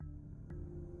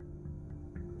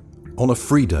On a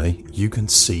free day, you can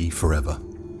see forever.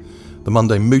 The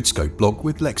Monday Moodscope blog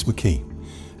with Lex McKee.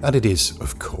 And it is,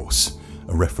 of course,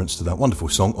 a reference to that wonderful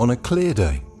song, On a Clear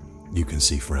Day, You Can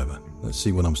See Forever. Let's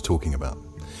see what I'm talking about.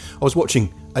 I was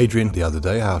watching Adrian the other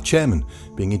day, our chairman,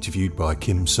 being interviewed by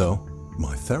Kim Searle,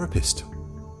 my therapist.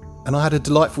 And I had a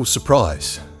delightful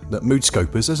surprise that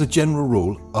Moodscopers, as a general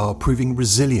rule, are proving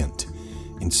resilient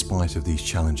in spite of these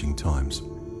challenging times.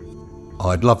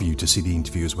 I'd love you to see the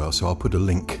interview as well, so I'll put a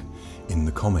link in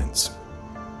the comments.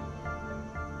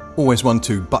 Always one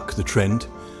to buck the trend,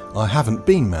 I haven't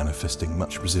been manifesting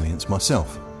much resilience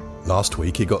myself. Last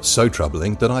week it got so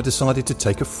troubling that I decided to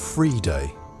take a free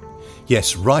day.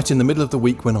 Yes, right in the middle of the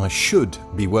week when I should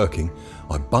be working,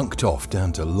 I bunked off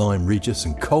down to Lyme Regis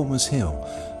and Colmers Hill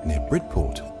near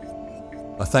Bridport.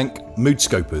 I thank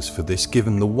Moodscopers for this,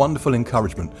 given the wonderful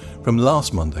encouragement from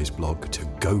last Monday's blog to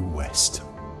go west.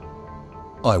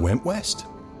 I went west.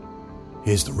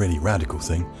 Here's the really radical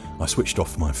thing, I switched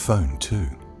off my phone too.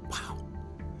 Wow.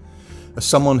 As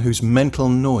someone whose mental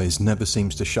noise never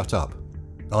seems to shut up,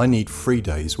 I need free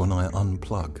days when I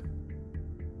unplug.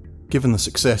 Given the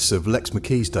success of Lex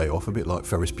McKee's day off, a bit like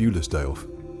Ferris Bueller's day off,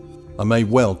 I may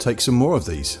well take some more of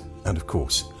these, and of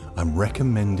course, I'm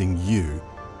recommending you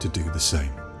to do the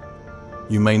same.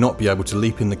 You may not be able to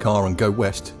leap in the car and go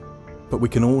west, but we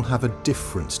can all have a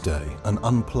different day, an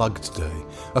unplugged day,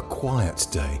 a quiet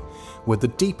day, where the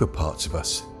deeper parts of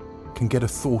us can get a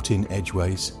thought in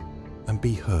edgeways and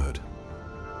be heard.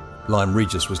 Lyme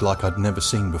Regis was like I'd never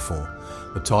seen before.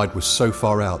 The tide was so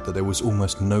far out that there was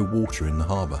almost no water in the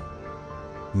harbour.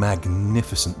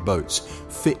 Magnificent boats,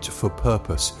 fit for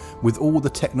purpose, with all the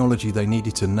technology they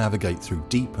needed to navigate through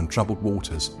deep and troubled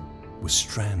waters, were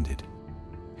stranded,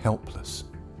 helpless.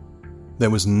 There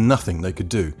was nothing they could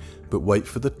do but wait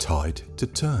for the tide to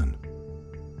turn.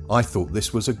 I thought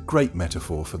this was a great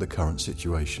metaphor for the current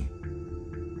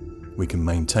situation. We can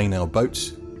maintain our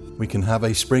boats, we can have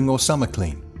a spring or summer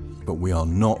clean, but we are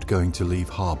not going to leave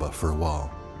harbour for a while,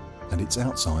 and it's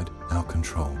outside our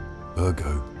control.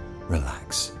 Ergo,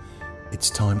 relax. It's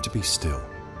time to be still.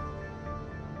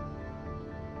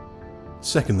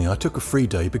 Secondly, I took a free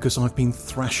day because I've been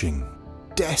thrashing,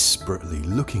 desperately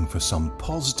looking for some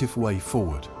positive way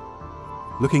forward.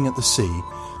 Looking at the sea,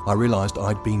 I realised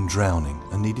I'd been drowning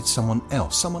and needed someone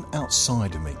else, someone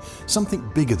outside of me, something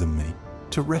bigger than me,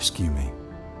 to rescue me.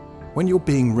 When you're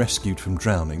being rescued from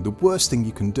drowning, the worst thing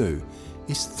you can do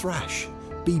is thrash,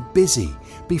 be busy,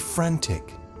 be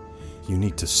frantic. You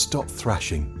need to stop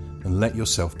thrashing and let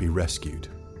yourself be rescued.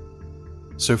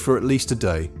 So for at least a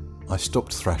day, I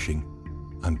stopped thrashing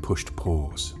and pushed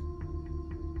pause.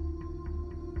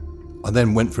 I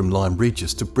then went from Lyme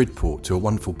Regis to Bridport to a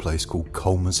wonderful place called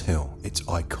Colmers Hill. It's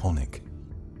iconic.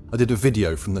 I did a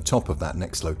video from the top of that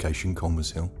next location,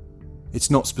 Colmers Hill. It's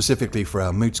not specifically for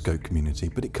our Moodscope community,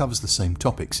 but it covers the same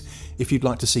topics if you'd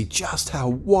like to see just how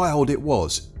wild it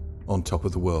was on top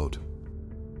of the world.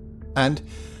 And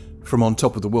from on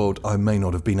top of the world, I may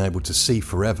not have been able to see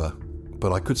forever,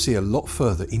 but I could see a lot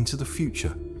further into the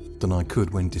future than I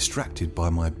could when distracted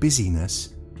by my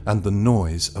busyness and the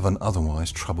noise of an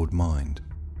otherwise troubled mind.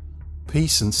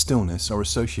 Peace and stillness are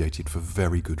associated for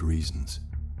very good reasons.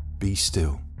 Be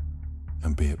still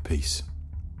and be at peace.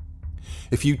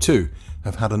 If you too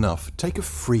have had enough, take a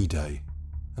free day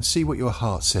and see what your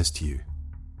heart says to you.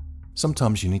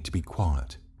 Sometimes you need to be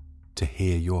quiet to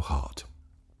hear your heart.